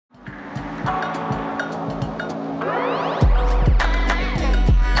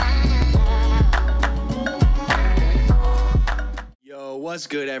What's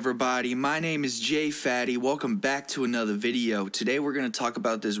good, everybody? My name is Jay Fatty. Welcome back to another video. Today we're going to talk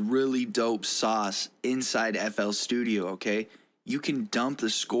about this really dope sauce inside FL Studio, okay? You can dump the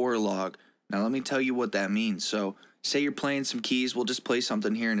score log. Now let me tell you what that means. So say you're playing some keys. We'll just play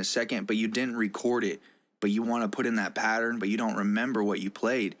something here in a second, but you didn't record it, but you want to put in that pattern, but you don't remember what you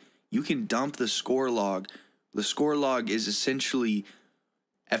played. You can dump the score log. The score log is essentially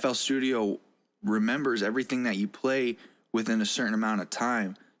FL Studio remembers everything that you play within a certain amount of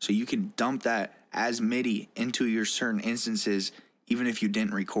time, so you can dump that as MIDI into your certain instances even if you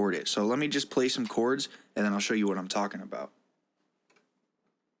didn't record it. So let me just play some chords and then I'll show you what I'm talking about.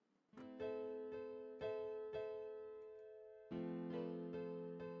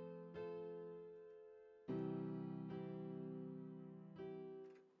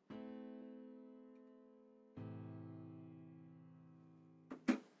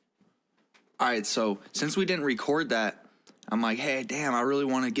 Alright, so since we didn't record that, I'm like, hey, damn, I really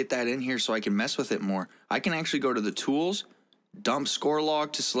want to get that in here so I can mess with it more. I can actually go to the tools, dump score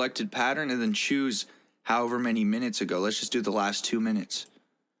log to selected pattern, and then choose however many minutes ago. Let's just do the last 2 minutes.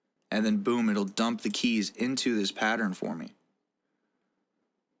 And then boom, it'll dump the keys into this pattern for me.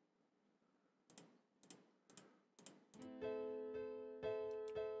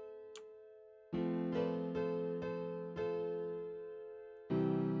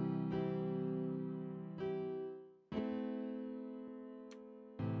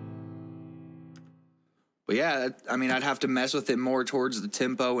 But yeah, I mean, I'd have to mess with it more towards the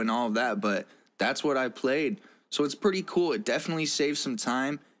tempo and all of that, but that's what I played. So it's pretty cool. It definitely saves some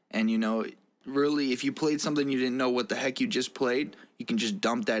time. And, you know, really, if you played something you didn't know what the heck you just played, you can just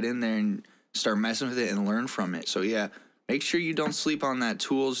dump that in there and start messing with it and learn from it. So yeah, make sure you don't sleep on that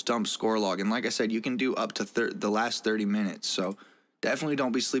tools dump score log. And like I said, you can do up to the last 30 minutes. So definitely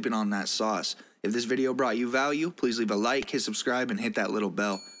don't be sleeping on that sauce. If this video brought you value, please leave a like, hit subscribe, and hit that little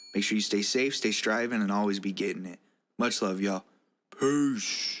bell. Make sure you stay safe, stay striving, and always be getting it. Much love, y'all.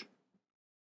 Peace.